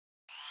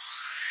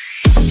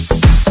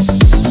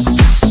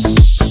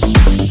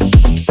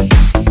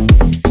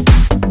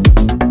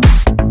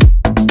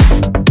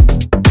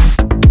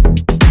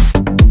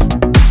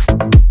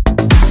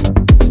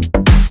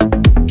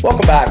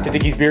to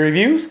Dicky's Beer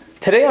Reviews.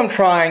 Today I'm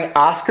trying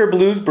Oskar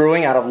Blues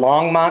Brewing out of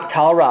Longmont,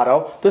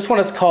 Colorado. This one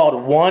is called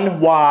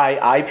 1Y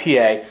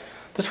IPA.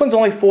 This one's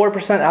only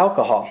 4%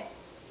 alcohol.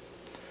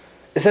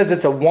 It says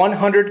it's a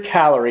 100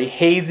 calorie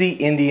hazy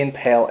Indian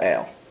Pale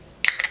Ale.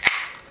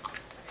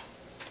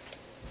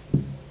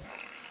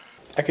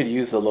 I could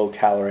use the low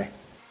calorie.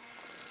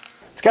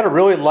 It's got a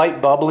really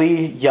light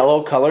bubbly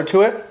yellow color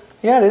to it.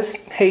 Yeah, it is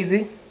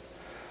hazy.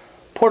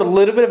 Poured a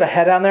little bit of a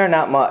head on there,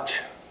 not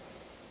much.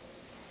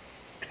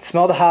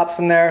 Smell the hops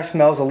in there,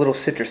 smells a little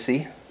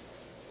citrusy.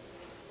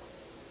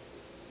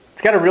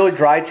 It's got a really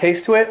dry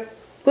taste to it,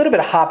 a little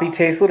bit of hoppy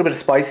taste, a little bit of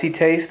spicy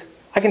taste.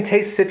 I can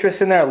taste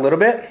citrus in there a little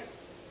bit,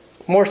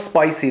 more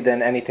spicy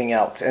than anything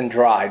else, and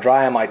dry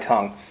on my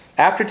tongue.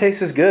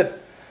 Aftertaste is good,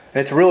 and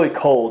it's really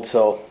cold,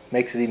 so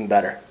makes it even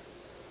better.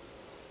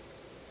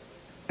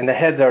 And the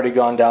head's already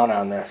gone down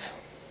on this.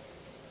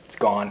 It's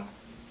gone.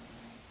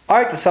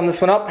 Alright, to sum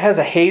this one up, it has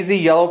a hazy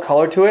yellow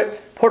color to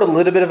it. Poured a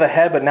little bit of a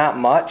head, but not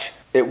much.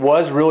 It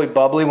was really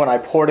bubbly when I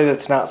poured it.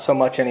 It's not so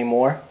much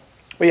anymore.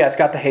 But yeah, it's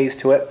got the haze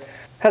to it.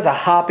 Has a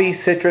hoppy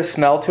citrus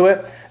smell to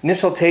it.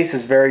 Initial taste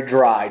is very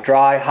dry.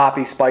 Dry,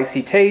 hoppy,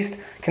 spicy taste.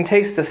 Can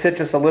taste the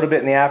citrus a little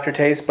bit in the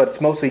aftertaste, but it's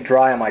mostly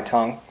dry on my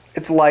tongue.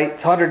 It's light.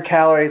 It's 100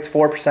 calorie. It's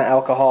 4%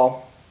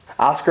 alcohol.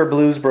 Oskar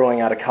Blues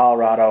Brewing out of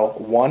Colorado.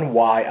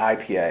 1Y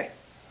IPA.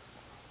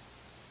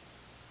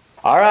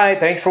 Alright,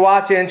 thanks for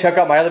watching. Check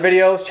out my other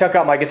videos. Check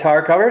out my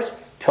guitar covers.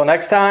 Till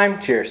next time,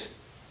 cheers.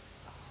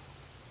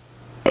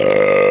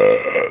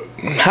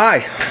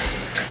 Hi.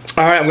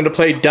 Alright, I'm going to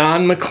play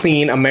Don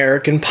McLean,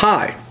 American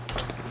Pie.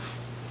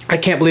 I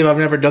can't believe I've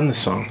never done this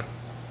song.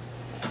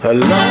 A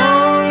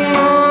long,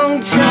 long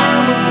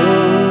time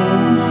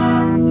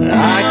ago,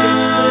 I can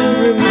still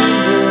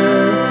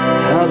remember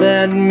how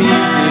that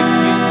music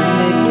used to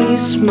make me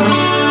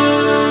smile.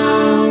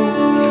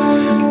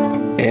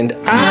 And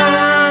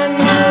I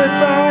knew if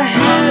I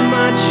had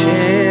my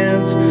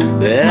chance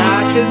that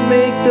I could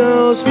make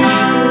those people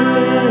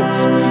dance,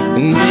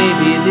 and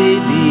maybe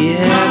they'd be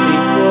happy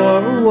for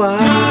a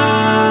while.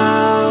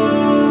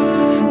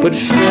 But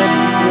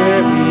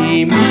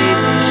February made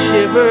me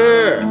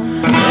shiver,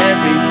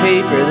 every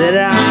paper that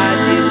I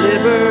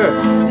deliver,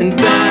 and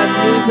bad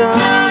news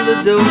on the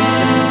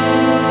doorstep.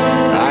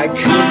 I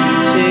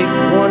couldn't take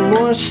one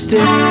more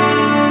step.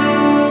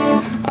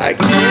 I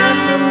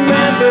can't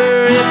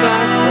remember if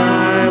I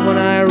cried when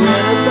I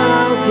read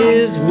about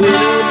his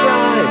widow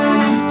bride.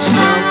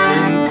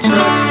 Something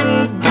touched me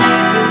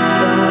deep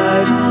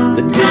inside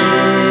the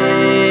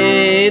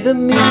day the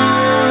music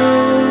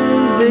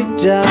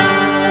died.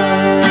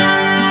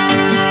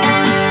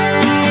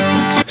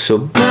 So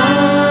bye-bye,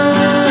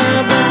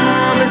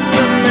 Miss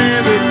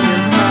American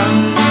Pie.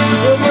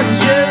 Put my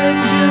shirt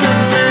to the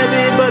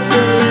levee, but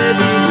the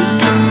levee was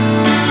dry.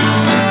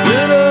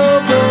 Good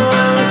old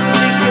boys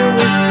drinking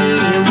whiskey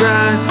and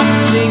rye,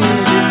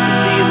 singing this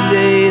will be the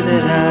day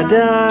that I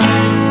die.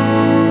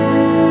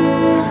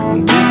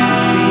 This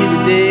will be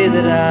the day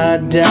that I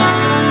die.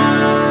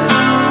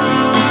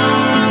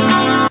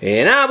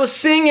 And I was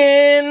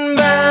singing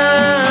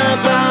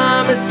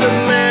bye-bye, Miss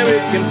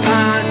American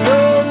Pie.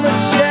 Rolled my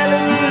shadow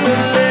to the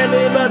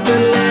levee, but the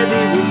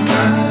levee was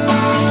dry.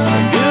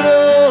 Good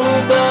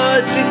old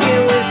boys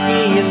drinking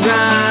whiskey and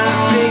rye,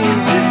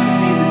 singing this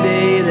will be the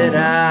day that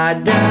I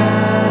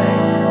die.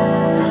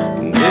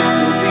 This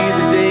will be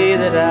the day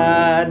that I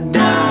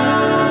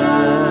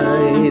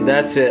die.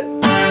 That's it.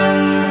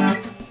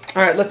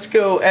 Alright, let's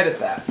go edit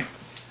that.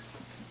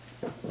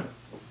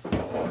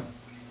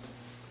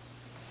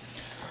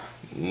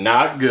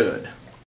 Not good.